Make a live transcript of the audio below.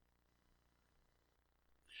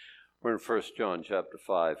We're in 1 John chapter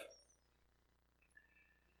 5.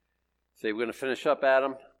 Say, we're going to finish up,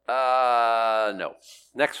 Adam? No.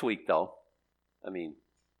 Next week, though. I mean,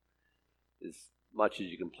 as much as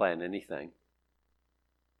you can plan anything.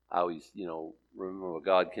 I always, remember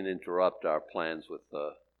God can interrupt our plans with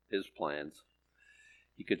His plans.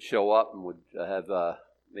 He could show up and would have,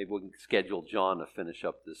 maybe we can schedule John to finish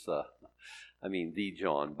up this, the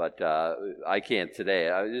John, but I can't today.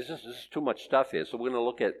 There's just too much stuff here. So we're going to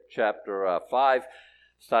look at chapter 5,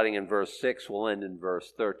 starting in verse 6. We'll end in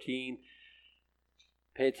verse 13.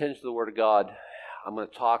 Pay attention to the Word of God. I'm going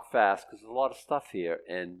to talk fast because there's a lot of stuff here,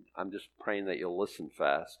 and I'm just praying that you'll listen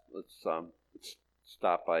fast. Let's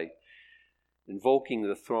start by invoking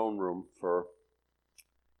the throne room for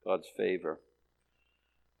God's favor.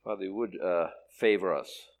 Father, you would favor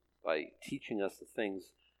us by teaching us the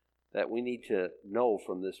things that we need to know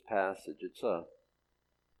from this passage. It's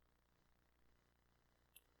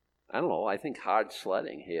I think hard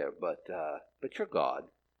sledding here, but you're God,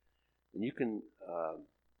 and you can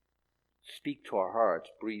speak to our hearts,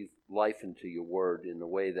 breathe life into your word in a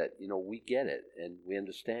way that, we get it, and we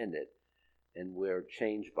understand it, and we're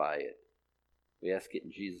changed by it. We ask it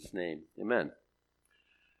in Jesus' name. Amen.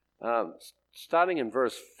 Starting in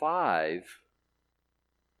verse 5,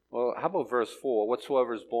 well, how about verse 4?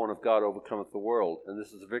 Whatsoever is born of God overcometh the world, and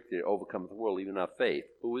this is the victory that overcometh the world, even our faith.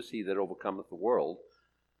 Who is he that overcometh the world?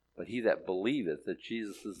 But he that believeth that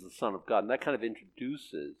Jesus is the Son of God. And that kind of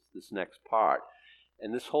introduces this next part.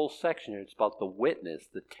 And this whole section here, it's about the witness,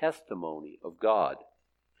 the testimony of God.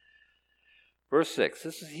 Verse 6,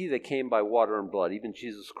 this is he that came by water and blood, even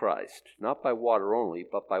Jesus Christ, not by water only,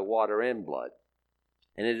 but by water and blood.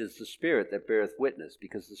 And it is the Spirit that beareth witness,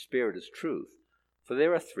 because the Spirit is truth. For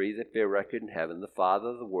there are three that bear record in heaven, the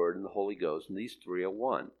Father, the Word, and the Holy Ghost, and these three are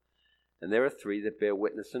one. And there are three that bear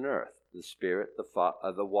witness in earth, the Spirit,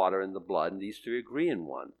 the water, and the blood, and these three agree in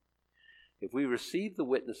one. If we receive the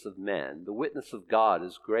witness of men, the witness of God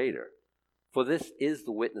is greater. For this is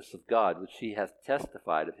the witness of God, which he hath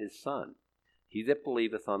testified of his Son. He that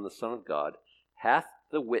believeth on the Son of God hath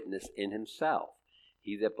the witness in himself.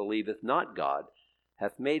 He that believeth not God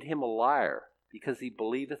hath made him a liar, because he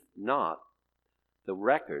believeth not the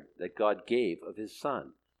record that God gave of his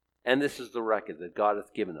Son. And this is the record that God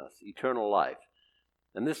hath given us, eternal life.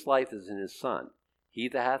 And this life is in his Son. He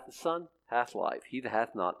that hath the Son hath life. He that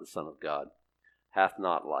hath not the Son of God hath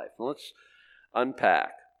not life. Now let's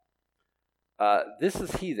unpack. This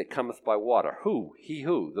is he that cometh by water. Who? He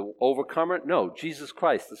who? The overcomer? No, Jesus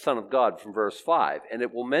Christ, the Son of God, from verse 5. And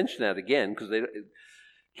it will mention that again, because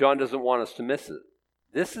John doesn't want us to miss it.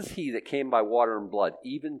 This is he that came by water and blood,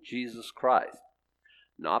 even Jesus Christ.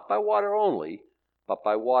 Not by water only, but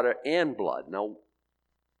by water and blood. Now,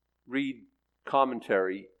 read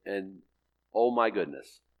commentary and, oh my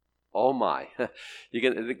goodness. Oh my.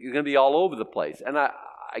 You're going to be all over the place. And I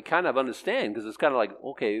kind of understand, because it's kind of like,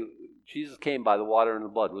 okay, Jesus came by the water and the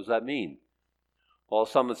blood. What does that mean? Well,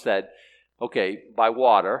 some have said, okay, by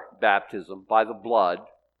water, baptism, by the blood,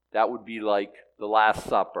 that would be like the Last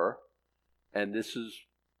Supper, and this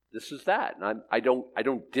is that. And I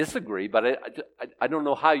don't disagree, but I don't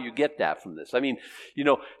know how you get that from this. I mean,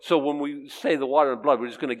 so when we say the water and blood, we're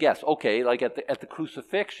just going to guess. Okay, like at the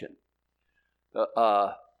crucifixion,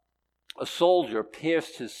 a soldier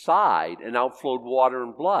pierced his side and outflowed water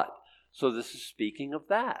and blood. So this is speaking of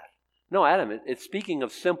that. No, Adam, it's speaking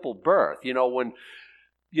of simple birth. When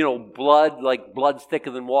blood, like blood's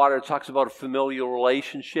thicker than water, it talks about a familial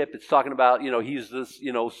relationship. It's talking about, he's this,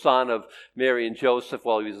 son of Mary and Joseph.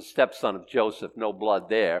 Well, he was a stepson of Joseph, no blood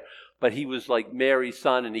there. But he was like Mary's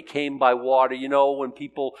son, and he came by water.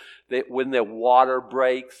 When their water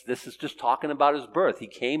breaks, this is just talking about his birth. He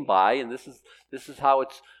came by, and this is how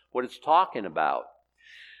what it's talking about.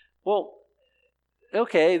 Well,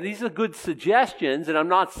 okay, these are good suggestions, and I'm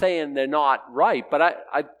not saying they're not right, but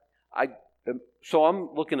so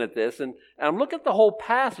I'm looking at this, and I'm looking at the whole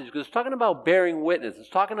passage, because it's talking about bearing witness. It's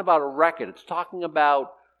talking about a record. It's talking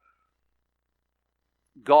about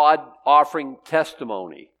God offering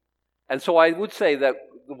testimony. And so I would say that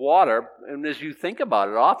the water, and as you think about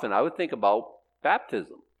it often, I would think about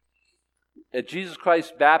baptism. At Jesus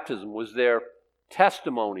Christ's baptism, was there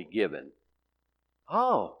testimony given?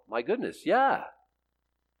 Oh, my goodness, yeah.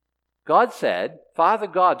 God said, Father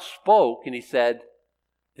God spoke, and he said,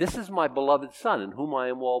 this is my beloved Son, in whom I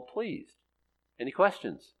am well pleased. Any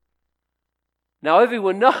questions? Now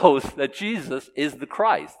everyone knows that Jesus is the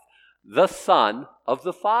Christ, the Son of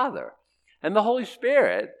the Father. And the Holy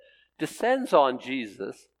Spirit descends on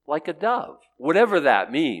Jesus like a dove, whatever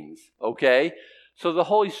that means, okay? So the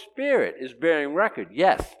Holy Spirit is bearing record.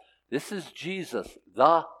 Yes, this is Jesus,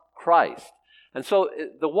 the Christ. And so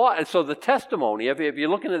the testimony, if you're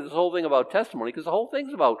looking at this whole thing about testimony, because the whole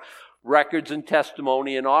thing's about records and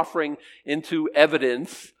testimony and offering into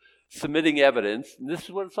evidence, submitting evidence, and this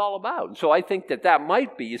is what it's all about. And so I think that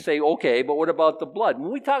might be, you say, okay, but what about the blood?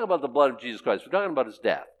 When we talk about the blood of Jesus Christ, we're talking about his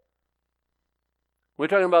death. We're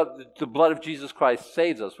talking about the blood of Jesus Christ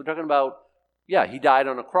saves us. We're talking about, he died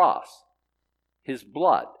on a cross. His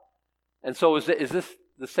blood. And so is this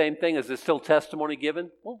the same thing? Is there still testimony given?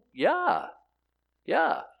 Well, yeah.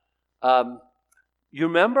 You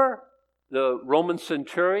remember the Roman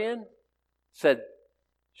centurion said,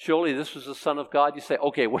 surely this was the Son of God? You say,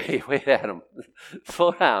 okay, wait, Adam.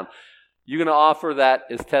 Slow down. You're going to offer that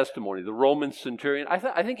as testimony. The Roman centurion,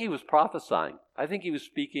 I think he was prophesying. I think he was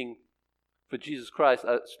speaking for Jesus Christ,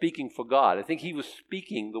 speaking for God. I think he was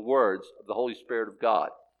speaking the words of the Holy Spirit of God.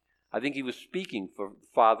 I think he was speaking for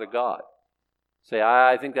Father God. Say,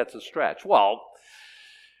 I think that's a stretch. Well,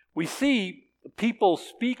 we see people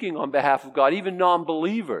speaking on behalf of God, even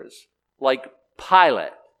non-believers, like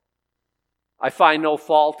Pilate. I find no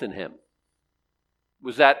fault in him.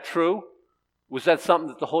 Was that true? Was that something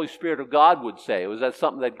that the Holy Spirit of God would say? Was that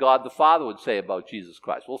something that God the Father would say about Jesus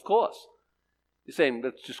Christ? Well, of course. You're saying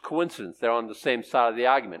that's just coincidence. They're on the same side of the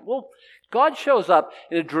argument. Well, God shows up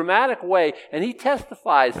in a dramatic way, and he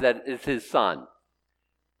testifies that it's his Son.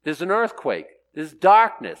 There's an earthquake. There's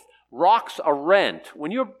darkness. Rocks are rent. When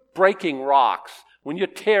you're breaking rocks, when you're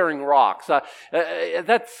tearing rocks,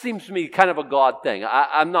 that seems to me kind of a God thing.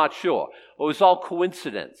 I'm not sure. It was all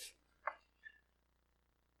coincidence.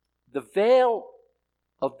 The veil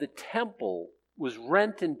of the temple was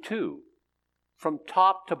rent in two from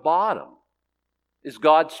top to bottom. Is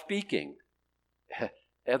God speaking?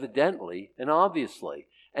 Evidently and obviously.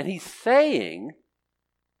 And he's saying,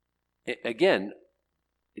 again,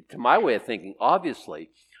 to my way of thinking,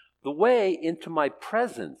 obviously, the way into my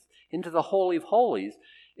presence, into the Holy of Holies,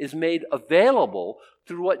 is made available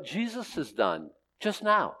through what Jesus has done just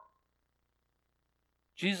now.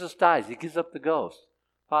 Jesus dies. He gives up the ghost.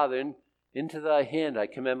 Father, into thy hand I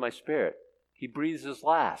commend my spirit. He breathes his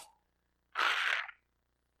last.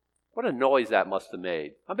 What a noise that must have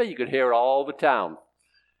made. I bet you could hear it all over town.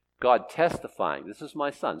 God testifying, this is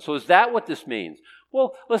my Son. So is that what this means?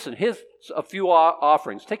 Well, listen, here's a few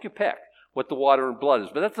offerings. Take your pick what the water and blood is.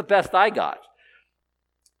 But that's the best I got.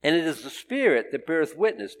 And it is the Spirit that beareth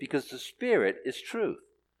witness, because the Spirit is truth.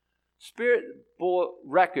 Spirit bore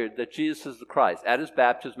record that Jesus is the Christ at his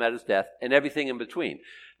baptism, at his death, and everything in between.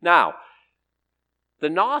 Now, the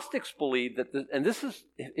Gnostics believe that, and this is,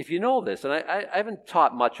 if you know this, and I haven't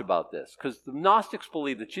taught much about this, because the Gnostics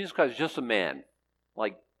believe that Jesus Christ is just a man,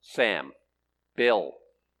 like Sam, Bill,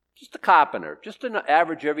 just a carpenter, just an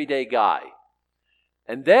average everyday guy.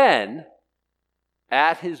 And then,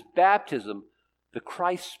 at his baptism, the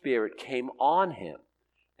Christ Spirit came on him.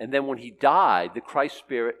 And then when he died, the Christ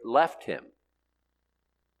Spirit left him.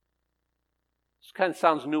 This kind of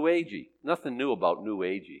sounds New Agey. Nothing new about New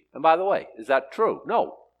Agey. And by the way, is that true?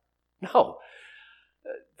 No.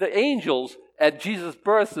 The angels at Jesus'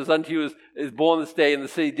 birth says, unto you is born this day in the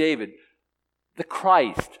city of David the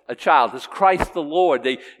Christ, a child. This Christ the Lord.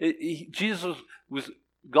 Jesus was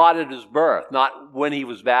God at his birth, not when he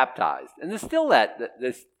was baptized. And there's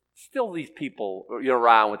still these people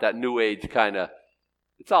around with that New Age kind of,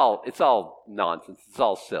 it's all nonsense. It's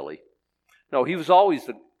all silly. No, he was always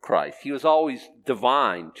the Christ. He was always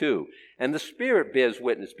divine too. And the Spirit bears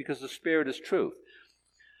witness, because the Spirit is truth.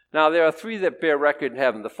 Now there are three that bear record in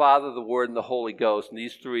heaven, the Father, the Word, and the Holy Ghost, and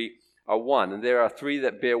these three are one. And there are three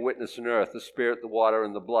that bear witness on earth, the Spirit, the water,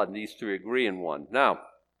 and the blood, and these three agree in one. Now,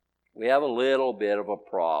 we have a little bit of a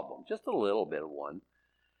problem, just a little bit of one.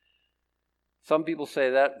 Some people say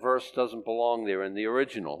that verse doesn't belong there in the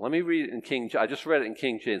original. Let me read it in King James. I just read it in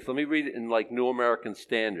King James. Let me read it in like New American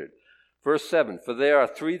Standard. Verse 7, for there are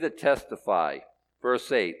three that testify.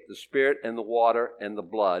 Verse 8, the Spirit and the water and the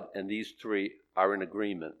blood, and these three are in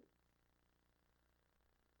agreement.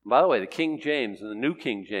 And by the way, the King James and the New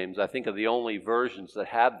King James, I think, are the only versions that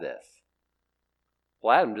have this.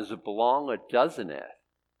 Well, Adam, does it belong or doesn't it?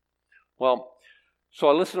 Well, so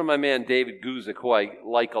I listened to my man David Guzik, who I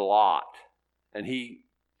like a lot. And he,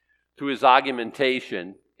 through his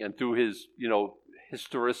argumentation and through his,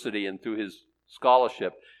 historicity and through his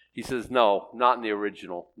scholarship, he says, no, not in the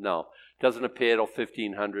original, no. Doesn't appear till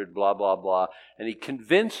 1500, blah, blah, blah. And he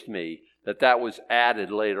convinced me that was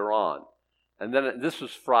added later on. And then this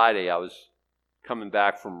was Friday. I was coming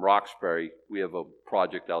back from Roxbury. We have a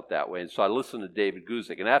project out that way. And so I listened to David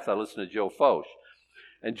Guzik. And after I listened to Joe Focht.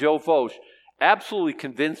 And Joe Focht absolutely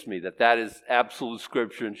convinced me that is absolute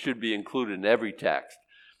scripture and should be included in every text.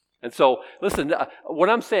 And so, listen, what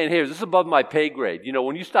I'm saying here is this is above my pay grade. You know,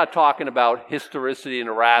 when you start talking about historicity and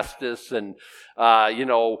Erastus and, I'm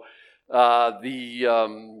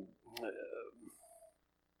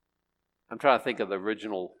trying to think of the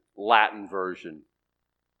original Latin version.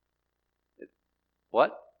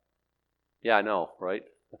 What? Yeah, I know, right?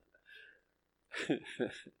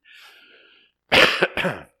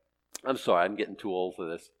 I'm sorry, I'm getting too old for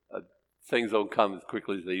this. Things don't come as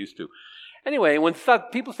quickly as they used to. Anyway, when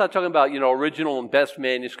people start talking about, original and best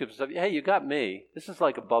manuscripts and stuff, hey, you got me. This is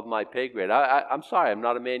like above my pay grade. I'm sorry, I'm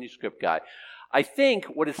not a manuscript guy. I think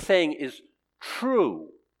what it's saying is true.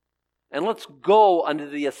 And let's go under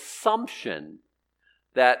the assumption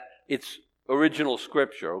that it's original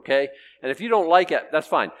scripture, okay? And if you don't like it, that's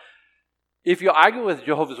fine. If you're arguing with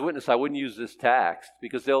Jehovah's Witness, I wouldn't use this text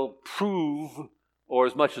because they'll prove, or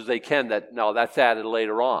as much as they can, that no, that's added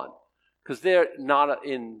later on. Because they're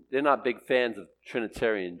not big fans of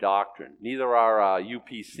Trinitarian doctrine. Neither are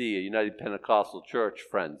UPC, a United Pentecostal Church,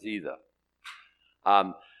 friends either.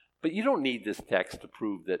 But you don't need this text to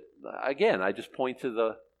prove that. Again, I just point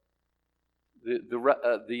to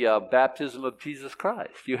the baptism of Jesus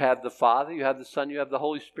Christ. You have the Father, you have the Son, you have the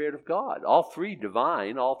Holy Spirit of God. All three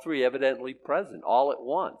divine, all three evidently present, all at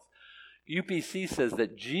once. UPC says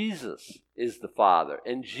that Jesus is the Father,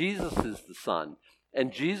 and Jesus is the Son,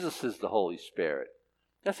 and Jesus is the Holy Spirit.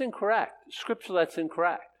 That's incorrect. Scripture, that's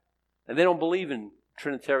incorrect. And they don't believe in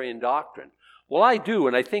Trinitarian doctrine. Well, I do,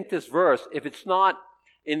 and I think this verse, if it's not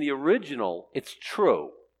in the original, it's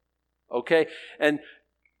true. Okay? And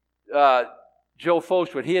Joe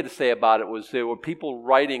Focht, what he had to say about it was there were people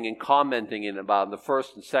writing and commenting in the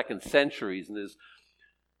first and second centuries, and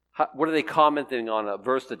what are they commenting on, a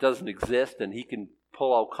verse that doesn't exist, and he can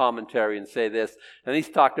pull out commentary and say this. And he's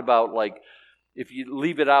talked about, like, if you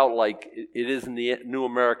leave it out like it is in the New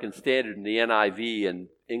American Standard and the NIV and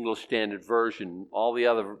English Standard Version, all the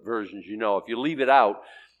other versions if you leave it out,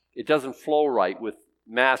 it doesn't flow right with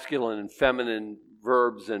masculine and feminine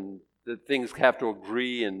verbs, and the things have to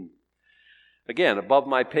agree, and again, above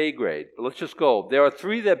my pay grade. But let's just go. There are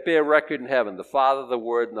three that bear record in heaven, the Father, the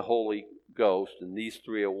Word, and the Holy Ghost, and these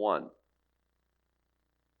three are one.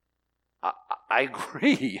 I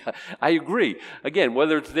agree. I agree. Again,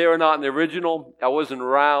 whether it's there or not in the original, I wasn't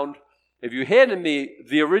around. If you handed me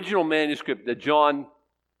the original manuscript that John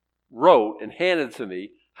wrote and handed to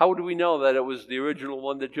me, how would we know that it was the original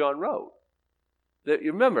one that John wrote?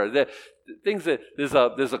 You remember, the things that there's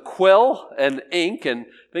a quill and ink, and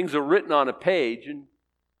things are written on a page, and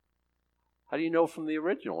how do you know from the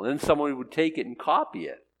original? And then someone would take it and copy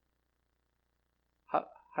it.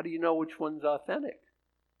 How do you know which one's authentic?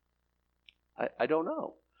 I don't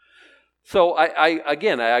know. So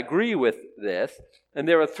I agree with this. And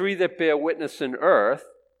there are three that bear witness in earth: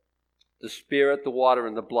 the Spirit, the water,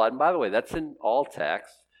 and the blood. And by the way, that's in all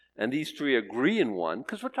texts. And these three agree in one,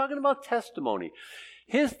 because we're talking about testimony.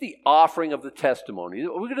 Here's the offering of the testimony.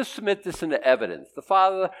 We're going to submit this into evidence. The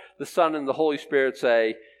Father, the Son, and the Holy Spirit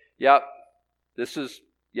say, yep,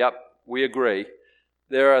 we agree.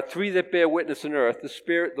 There are three that bear witness in earth: the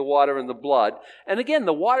Spirit, the water, and the blood. And again,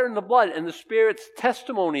 the water and the blood and the Spirit's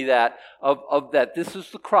testimony of that this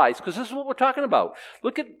is the Christ, because this is what we're talking about.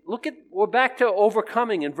 Look at we're back to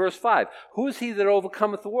overcoming in verse 5. Who is he that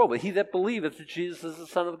overcometh the world? But he that believeth that Jesus is the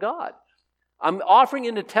Son of God. I'm offering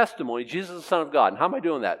into testimony Jesus is the Son of God. And how am I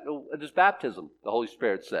doing that? It is baptism, the Holy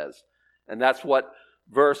Spirit says. And that's what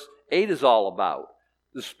verse 8 is all about.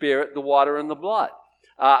 The Spirit, the water, and the blood.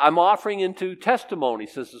 I'm offering into testimony,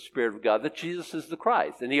 says the Spirit of God, that Jesus is the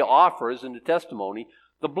Christ. And he offers into testimony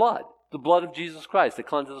the blood of Jesus Christ that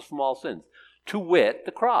cleanses us from all sins, to wit,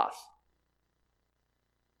 the cross.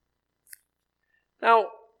 Now,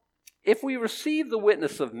 if we receive the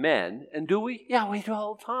witness of men, and do we? Yeah, we do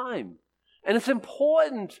all the time. And it's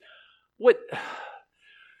important. It's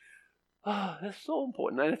so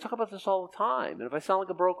important. And I talk about this all the time. And if I sound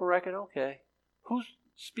like a broken record, okay. Who's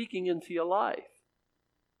speaking into your life?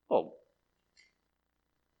 Oh,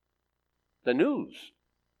 the news.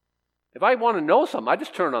 If I want to know something, I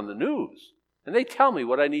just turn on the news, and they tell me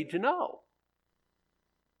what I need to know.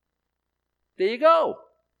 There you go.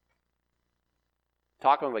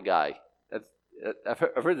 Talking with a guy. I've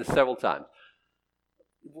heard this several times.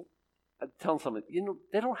 I'm telling someone,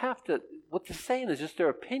 they don't have to, what they're saying is just their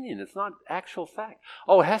opinion. It's not actual fact.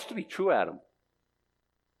 Oh, it has to be true, Adam. It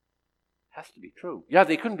has to be true. Yeah,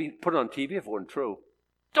 they couldn't be put on TV if it wasn't true.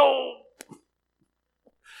 Don't.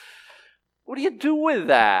 What do you do with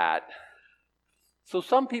that? So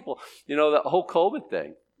some people, the whole COVID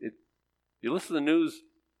thing, you listen to the news,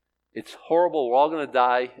 it's horrible, we're all going to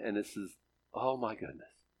die, and it says, oh my goodness.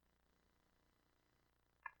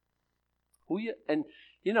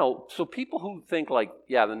 So people who think like,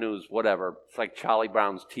 yeah, the news, whatever, it's like Charlie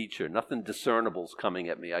Brown's teacher, nothing discernible's coming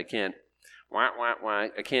at me. I can't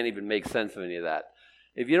even make sense of any of that.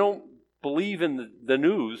 If you don't believe in the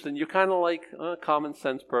news, then you're kind of like a common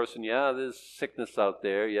sense person. Yeah, there's sickness out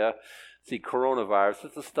there. Yeah, see, coronavirus,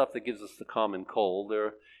 it's the stuff that gives us the common cold. There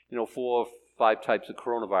are, 4 or 5 types of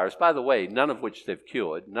coronavirus. By the way, none of which they've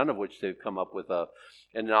cured, none of which they've come up with an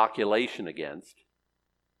inoculation against.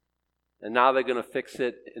 And now they're going to fix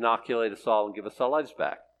it, inoculate us all, and give us our lives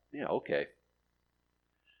back. Yeah, okay.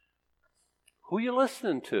 Who are you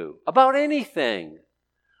listening to? About anything.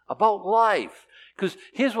 About life. Because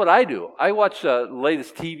here's what I do. I watch the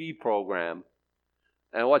latest TV program,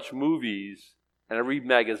 and I watch movies, and I read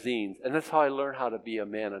magazines, and that's how I learn how to be a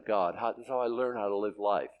man of God. That's how I learn how to live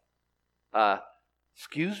life.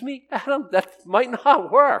 Excuse me, Adam? That might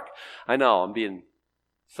not work. I know, I'm being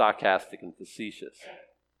sarcastic and facetious.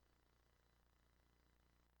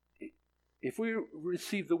 If we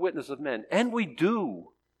receive the witness of men, and we do,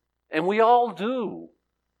 and we all do,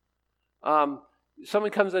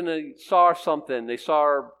 someone comes in and they saw something, they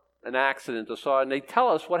saw an accident, and they tell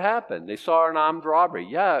us what happened. They saw an armed robbery.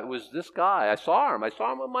 Yeah, it was this guy. I saw him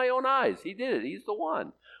with my own eyes. He did it. He's the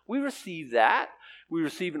one. We receive that. We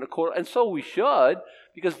receive it in a court, and so we should,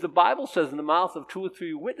 because the Bible says in the mouth of 2 or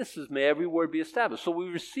 3 witnesses may every word be established. So we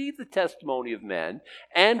receive the testimony of men,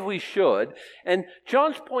 and we should. And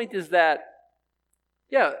John's point is that,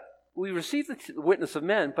 yeah, we receive the witness of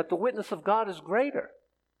men, but the witness of God is greater.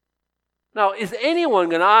 Now, is anyone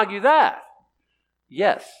going to argue that?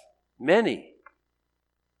 Yes, many.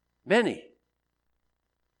 Many.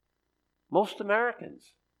 Most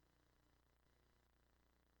Americans.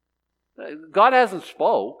 God hasn't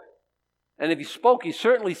spoke, and if he spoke, he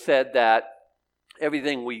certainly said that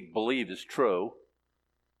everything we believe is true.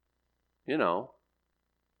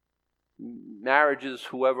 Marriage is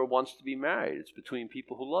whoever wants to be married. It's between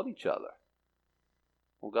people who love each other.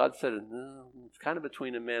 Well, God said, it's kind of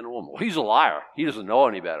between a man and a woman. Well, he's a liar. He doesn't know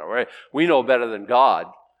any better, right? We know better than God.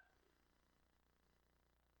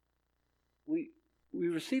 We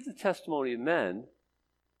receive the testimony of men,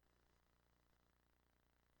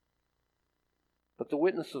 but the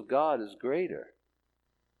witness of God is greater.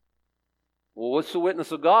 Well, what's the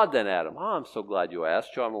witness of God then, Adam? Oh, I'm so glad you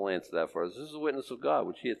asked. John will answer that for us. This is the witness of God,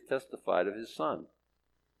 which he hath testified of his Son.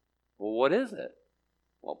 Well, what is it?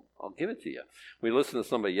 Well, I'll give it to you. We listened to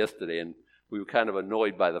somebody yesterday, and we were kind of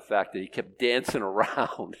annoyed by the fact that he kept dancing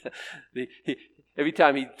around. Every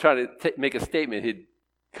time he tried to make a statement, he'd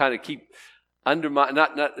kind of keep undermining,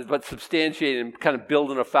 but substantiating and kind of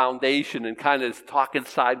building a foundation and kind of talking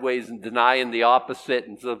sideways and denying the opposite.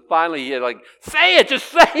 And so finally he had say it,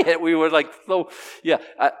 just say it. We were I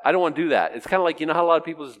don't want to do that. It's kind of like, how a lot of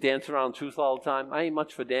people just dance around truth all the time? I ain't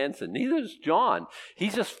much for dancing. Neither is John.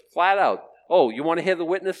 He's just flat out, oh, you want to hear the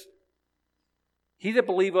witness? He that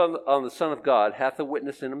believeth on the Son of God hath a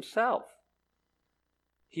witness in himself.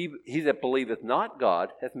 He that believeth not God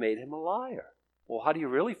hath made him a liar. Well, how do you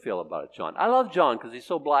really feel about it, John? I love John because he's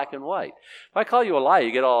so black and white. If I call you a liar,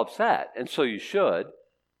 you get all upset, and so you should.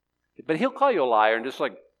 But he'll call you a liar and just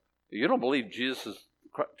you don't believe Jesus is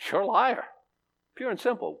you're a liar. Pure and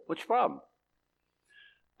simple. What's your problem?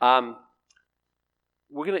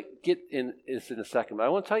 We're going to get in this in a second, but I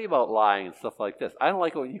want to tell you about lying and stuff like this. I don't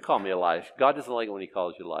like it when you call me a liar. God doesn't like it when he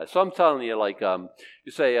calls you a liar. So I'm telling you,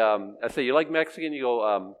 you say, I say, you like Mexican? You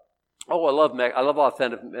go, oh, I love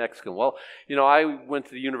authentic Mexican. Well, I went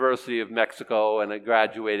to the University of Mexico, and I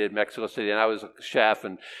graduated in Mexico City, and I was a chef.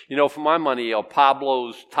 And, for my money,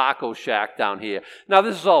 Pablo's Taco Shack down here. Now,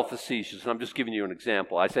 this is all facetious, and I'm just giving you an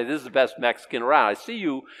example. I say, this is the best Mexican around. I see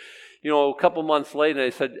you, a couple months later, and I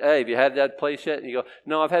said, hey, have you had that place yet? And you go,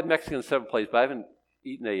 no, I've had Mexican in several places, but I haven't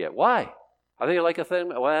eaten there yet. Why? I think you like a thing.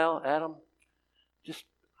 Well, Adam,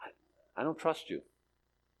 I don't trust you.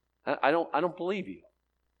 I don't believe you.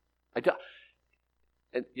 And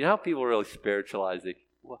you know how people really spiritualize it?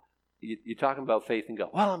 Well, you're talking about faith and God.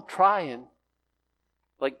 Well, I'm trying.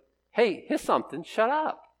 Hey, here's something. Shut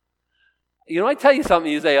up. I tell you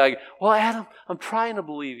something, you say, well, Adam, I'm trying to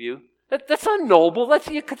believe you. That's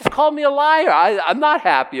unnoble. You could just call me a liar. I'm not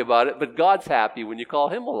happy about it, but God's happy when you call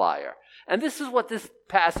him a liar. And this is what this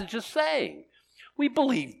passage is saying. We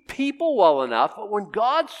believe people well enough, but when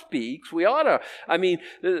God speaks, we ought to.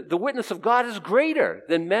 The witness of God is greater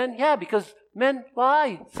than men. Yeah, because men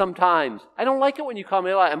lie sometimes. I don't like it when you call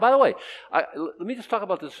me a liar. And by the way, let me just talk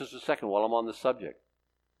about this just a second while I'm on this subject.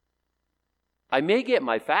 I may get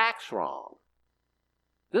my facts wrong.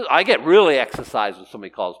 I get really exercised when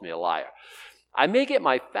somebody calls me a liar. I may get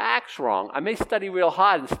my facts wrong. I may study real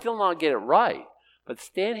hard and still not get it right. But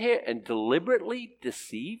stand here and deliberately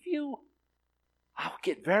deceive you? I would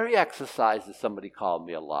get very exercised if somebody called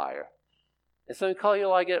me a liar. If somebody called you a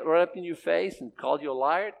liar, get right up in your face and called you a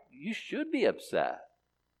liar, you should be upset.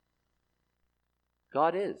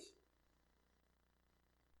 God is.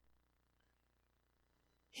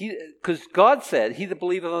 Because God said, he that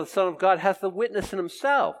believeth on the Son of God hath the witness in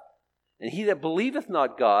himself. And he that believeth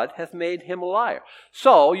not God hath made him a liar.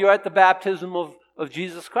 So you're at the baptism of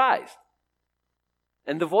Jesus Christ.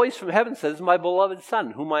 And the voice from heaven says, my beloved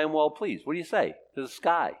Son, whom I am well pleased. What do you say to the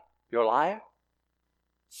sky? You're a liar?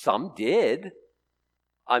 Some did.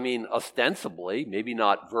 I mean, ostensibly, maybe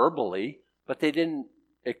not verbally, but they didn't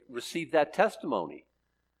receive that testimony.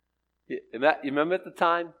 You remember at the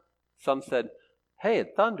time? Some said, hey,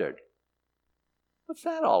 it thundered. What's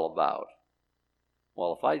that all about?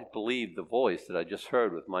 Well, if I believed the voice that I just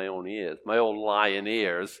heard with my own ears, my own lying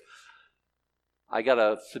ears, I got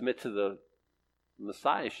to submit to the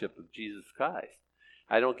messiahship of Jesus Christ.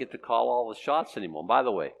 I don't get to call all the shots anymore. By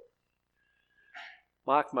the way,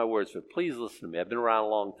 mark my words, but please listen to me. I've been around a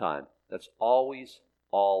long time. That's always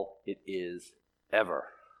all it is ever.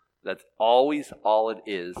 That's always all it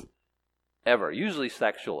is ever. Usually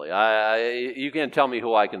sexually. You can't tell me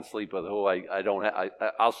who I can sleep with, who I don't.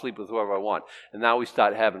 I'll sleep with whoever I want. And now we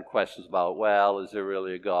start having questions about, well, is there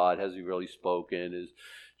really a God? Has he really spoken? Is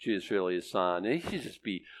Jesus really his son? And he should just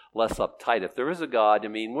be less uptight. If there is a God, I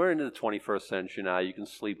mean, we're into the 21st century now. You can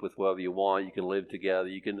sleep with whoever you want. You can live together.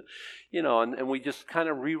 You can, and we just kind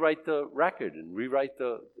of rewrite the record and we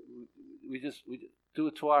just do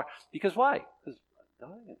it to our, because why? Because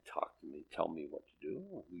God ain't talk to me, tell me what to do,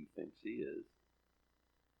 who he thinks he is.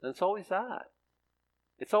 And it's always that.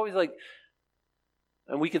 It's always like,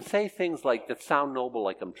 and we can say things like that sound noble,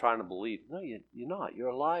 like I'm trying to believe. No, you're not. You're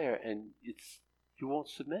a liar, and you won't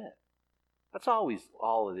submit. That's always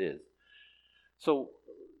all it is. So,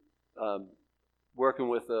 working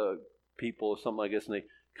with people or something like this, and they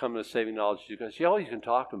come to saving knowledge of Jesus, you always can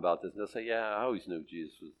talk to them about this, and they'll say, yeah, I always knew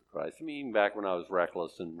Jesus was the Christ. I mean, even back when I was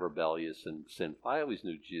reckless and rebellious and sinful, I always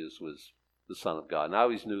knew Jesus was the Son of God, and I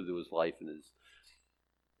always knew there was life in his.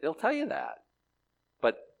 They'll tell you that.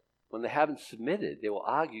 But when they haven't submitted, they will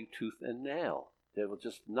argue tooth and nail. They will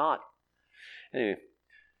just not. Anyway,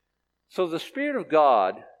 so the Spirit of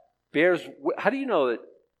God bears. How do you know that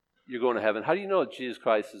you're going to heaven? How do you know that Jesus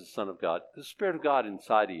Christ is the Son of God? The Spirit of God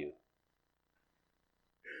inside of you.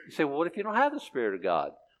 You say, well, what if you don't have the Spirit of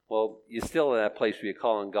God? Well, you're still in that place where you're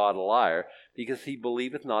calling God a liar because he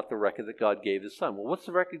believeth not the record that God gave his Son. Well, what's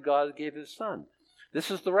the record God gave his Son? This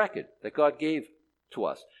is the record that God gave to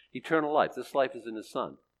us. Eternal life. This life is in his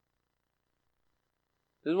Son.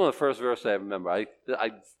 This is one of the first verses I remember.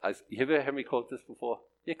 You ever heard me quote this before?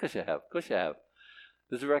 Yeah, of course you have. Of course you have.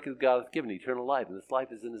 This is the record God hath given, eternal life, and this life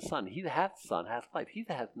is in his Son. He that hath the Son hath life. He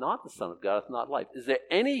that hath not the Son of God hath not life. Is there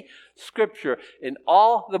any scripture in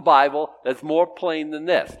all the Bible that's more plain than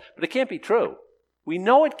this? But it can't be true. We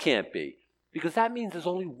know it can't be, because that means there's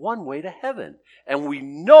only one way to heaven. And we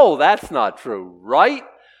know that's not true, right?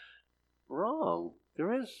 Wrong.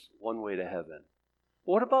 There is one way to heaven.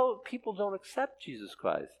 What about people who don't accept Jesus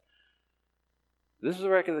Christ? This is the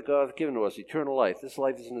record that God hath given to us, eternal life. This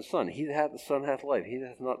life is in the Son. He that hath the Son hath life. He that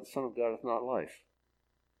hath not the Son of God hath not life.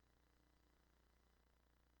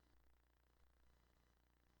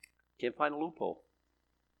 Can't find a loophole.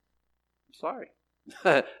 I'm sorry.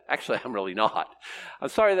 Actually, I'm really not. I'm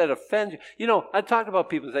sorry that offends you. You know, I talk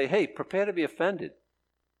about people who say, hey, prepare to be offended.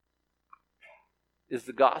 Is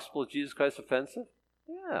the gospel of Jesus Christ offensive?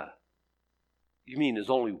 Yeah. You mean there's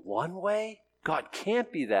only one way? God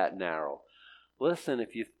can't be that narrow. Listen,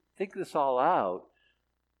 if you think this all out,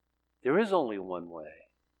 there is only one way.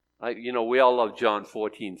 We all love John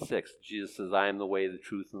 14:6. Jesus says, I am the way, the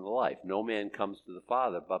truth, and the life. No man comes to the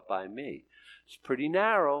Father but by me. It's pretty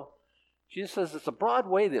narrow. Jesus says it's a broad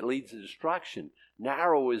way that leads to destruction.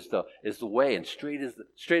 Narrow is the way, and straight is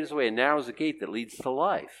the way, and narrow is the gate that leads to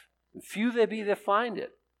life. And few there be that find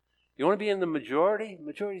it. You want to be in the majority? The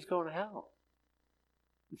majority's going to hell.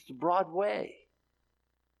 It's the broad way.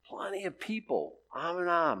 Plenty of people, arm in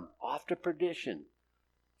arm, off to perdition,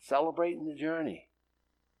 celebrating the journey.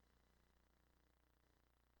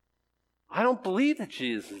 I don't believe that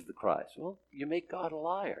Jesus is the Christ. Well, you make God a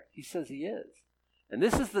liar. He says he is. And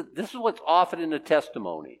this is what's offered in the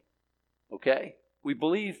testimony. Okay? We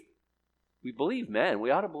believe man.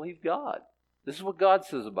 We ought to believe God. This is what God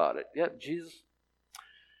says about it. Yeah, Jesus.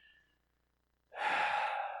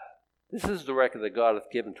 This is the record that God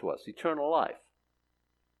hath given to us, eternal life.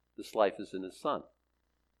 This life is in his Son.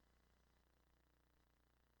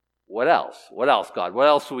 What else? What else, God? What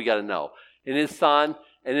else do we got to know? In his Son,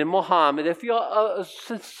 and in Muhammad, if you're a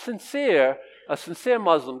sincere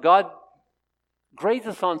Muslim, God grades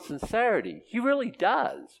us on sincerity. He really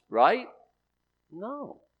does, right?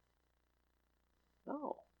 No.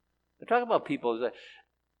 I talk about people that.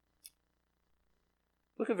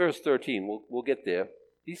 Look at verse 13. We'll get there.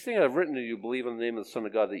 These things I've written to you, believe in the name of the Son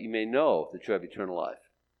of God, that you may know that you have eternal life.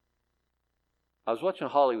 I was watching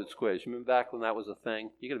Hollywood Squares. You remember back when that was a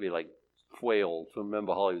thing? You're going to be like way old to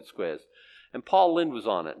remember Hollywood Squares. And Paul Lynde was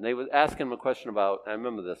on it, and they were asking him a question about, I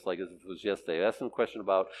remember this like as if it was yesterday, they asked him a question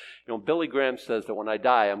about, Billy Graham says that when I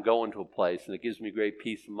die, I'm going to a place, and it gives me great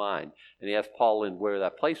peace of mind. And he asked Paul Lynde where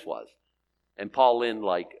that place was. And Paul Lynde,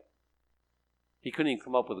 he couldn't even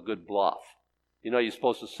come up with a good bluff. You're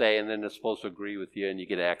supposed to say, and then they're supposed to agree with you, and you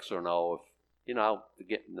get X or no.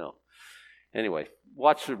 No. Anyway,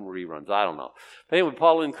 watch some reruns. I don't know. But anyway,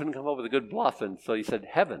 Paul Lynde couldn't come up with a good bluff, and so he said,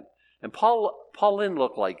 heaven. And Paul Lynde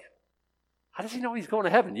looked like, how does he know he's going to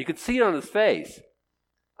heaven? You could see it on his face.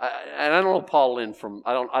 And I don't know Paul Lynde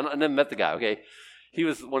I never met the guy, okay? He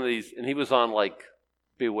was one of these, and he was on,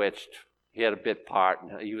 Bewitched. He had a bit part,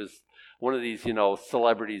 and he was one of these,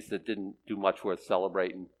 celebrities that didn't do much worth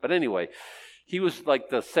celebrating. But anyway, he was like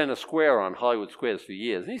the center square on Hollywood Squares for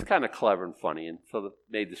years. And he's kind of clever and funny, and so that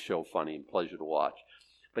made the show funny and pleasure to watch.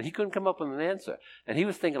 But he couldn't come up with an answer. And he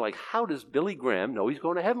was thinking, how does Billy Graham know he's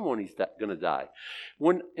going to heaven when he's going to die?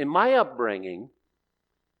 When, in my upbringing,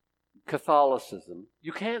 Catholicism,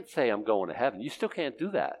 you can't say I'm going to heaven. You still can't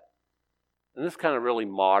do that. And this kind of really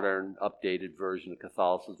modern, updated version of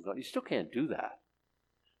Catholicism, you still can't do that.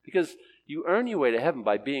 Because you earn your way to heaven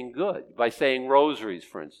by being good, by saying rosaries,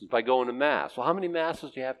 for instance, by going to Mass. Well, how many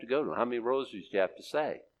Masses do you have to go to? How many rosaries do you have to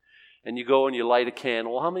say? And you go and you light a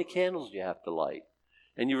candle. Well, how many candles do you have to light?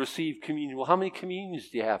 And you receive communion. Well, how many communions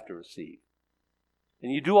do you have to receive?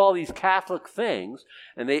 And you do all these Catholic things,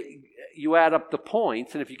 and you add up the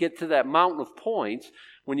points, and if you get to that mountain of points,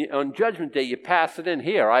 on Judgment Day, you pass it in.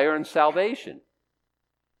 Here, I earned salvation.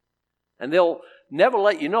 And they'll never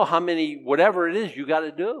let you know how many, whatever it is, you got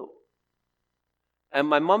to do. And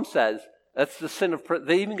my mom says, that's the sin of,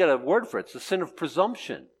 they even got a word for it, it's the sin of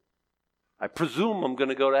presumption. I presume I'm going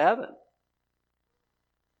to go to heaven.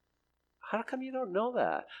 How come you don't know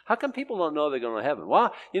that? How come people don't know they're going to heaven?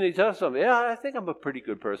 Well, you tell somebody, yeah, I think I'm a pretty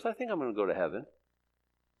good person. I think I'm going to go to heaven.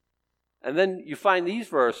 And then you find these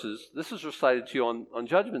verses. This is recited to you on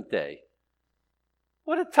Judgment Day.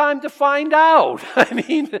 What a time to find out. I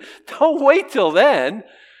mean, don't wait till then.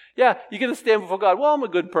 Yeah, you're going to stand before God. Well, I'm a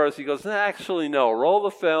good person. He goes, actually, no. Roll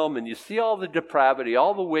the film and you see all the depravity,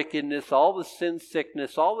 all the wickedness, all the sin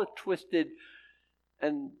sickness, all the twisted.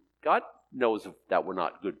 And God knows that we're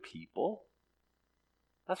not good people.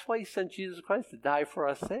 That's why he sent Jesus Christ to die for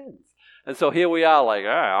our sins. And so here we are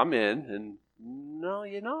I'm in. And no,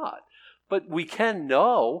 you're not. But we can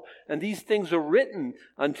know, and these things are written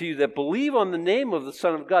unto you that believe on the name of the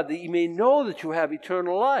Son of God, that you may know that you have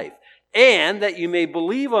eternal life, and that you may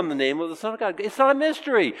believe on the name of the Son of God. It's not a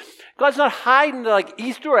mystery. God's not hiding like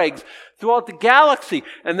Easter eggs throughout the galaxy,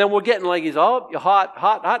 and then we're getting you're hot, hot,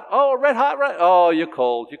 hot. Oh, red hot, red. Oh, you're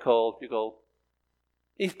cold, you're cold, you're cold.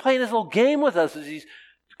 He's playing this little game with us as he's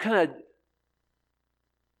kind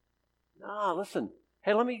of, listen.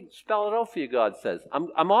 Hey, let me spell it out for you, God says.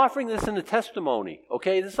 I'm offering this in a testimony,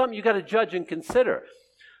 okay? This is something you got to judge and consider.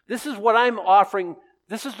 This is what I'm offering.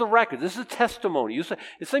 This is the record. This is a testimony. It's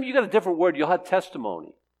something you got a different word. You'll have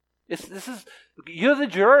testimony. You're the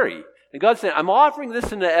jury. And God's saying, I'm offering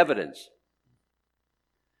this into evidence.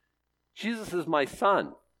 Jesus is my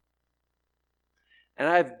son. And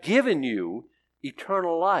I've given you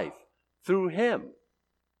eternal life through him.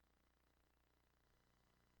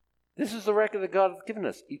 This is the record that God has given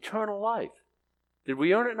us, eternal life. Did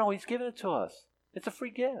we earn it? No, he's given it to us. It's a free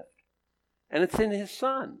gift. And it's in his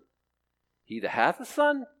Son. He that hath the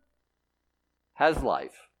Son has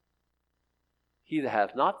life. He that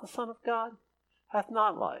hath not the Son of God hath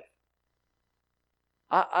not life.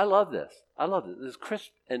 I love this. I love this. It's crisp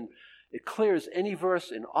and it clears any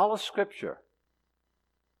verse in all of Scripture.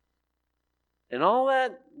 And all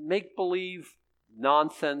that make-believe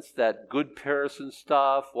nonsense, that good person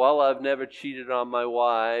stuff, well, I've never cheated on my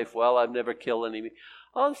wife, well, I've never killed anybody,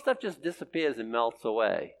 all this stuff just disappears and melts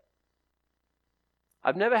away.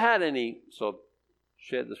 I've never had any, so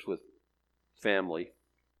share this with family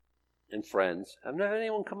and friends, I've never had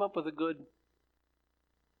anyone come up with a good,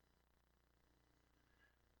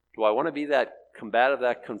 do I want to be that combative,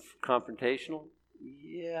 that confrontational?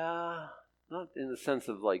 Yeah, not in the sense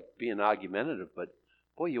of being argumentative, but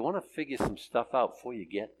boy, you want to figure some stuff out before you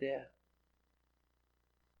get there?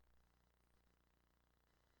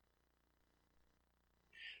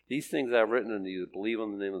 These things I have written unto you that believe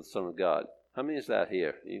on the name of the Son of God. How many is that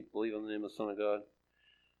here? You believe on the name of the Son of God?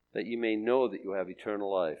 That you may know that you have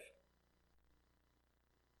eternal life.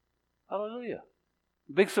 Hallelujah.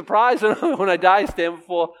 Big surprise when I die, stand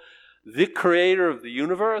before the creator of the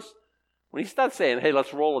universe. When he starts saying, hey,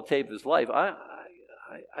 let's roll a tape of his life, I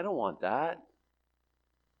don't want that.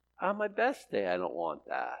 On my best day, I don't want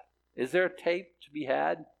that. Is there a tape to be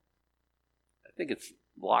had? I think it's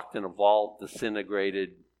locked in a vault, disintegrated.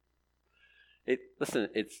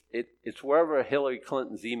 It's wherever Hillary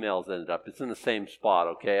Clinton's emails ended up. It's in the same spot,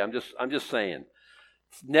 okay? I'm just saying.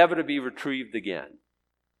 It's never to be retrieved again.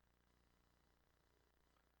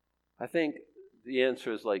 I think the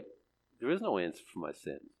answer is like, there is no answer for my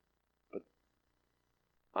sins. But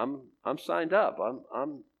I'm signed up.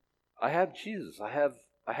 I have Jesus. I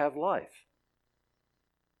have life.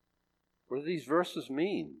 What do these verses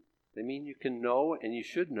mean? They mean you can know and you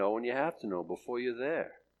should know and you have to know before you're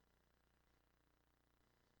there.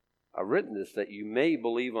 I've written this that you may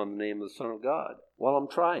believe on the name of the Son of God. Well, I'm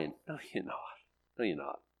trying. No, you're not. No, you're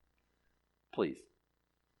not. Please.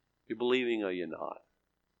 You're believing or you're not.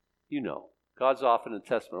 You know. God's often a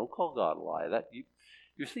testimony. Don't call God a liar. You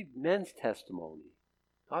receive men's testimony.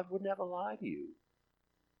 God would never lie to you.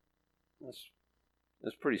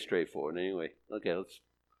 That's pretty straightforward. Anyway, okay, let's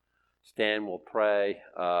stand. We'll pray.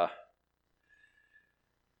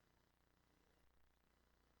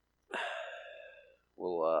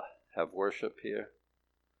 We'll have worship here.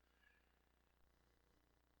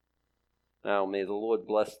 Now may the Lord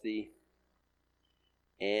bless thee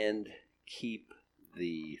and keep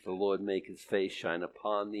thee. The Lord make his face shine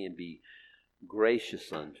upon thee and be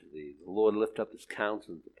gracious unto thee. The Lord lift up his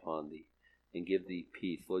countenance upon thee and give thee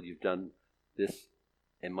peace. Lord, you've done this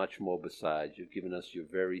and much more besides. You've given us your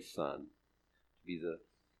very Son to be the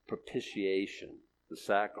propitiation, the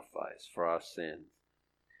sacrifice for our sins.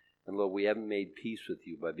 And Lord, we haven't made peace with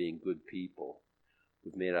you by being good people.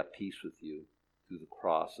 We've made our peace with you through the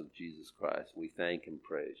cross of Jesus Christ. We thank and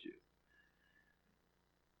praise you.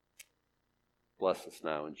 Bless us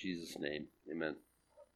now in Jesus' name. Amen.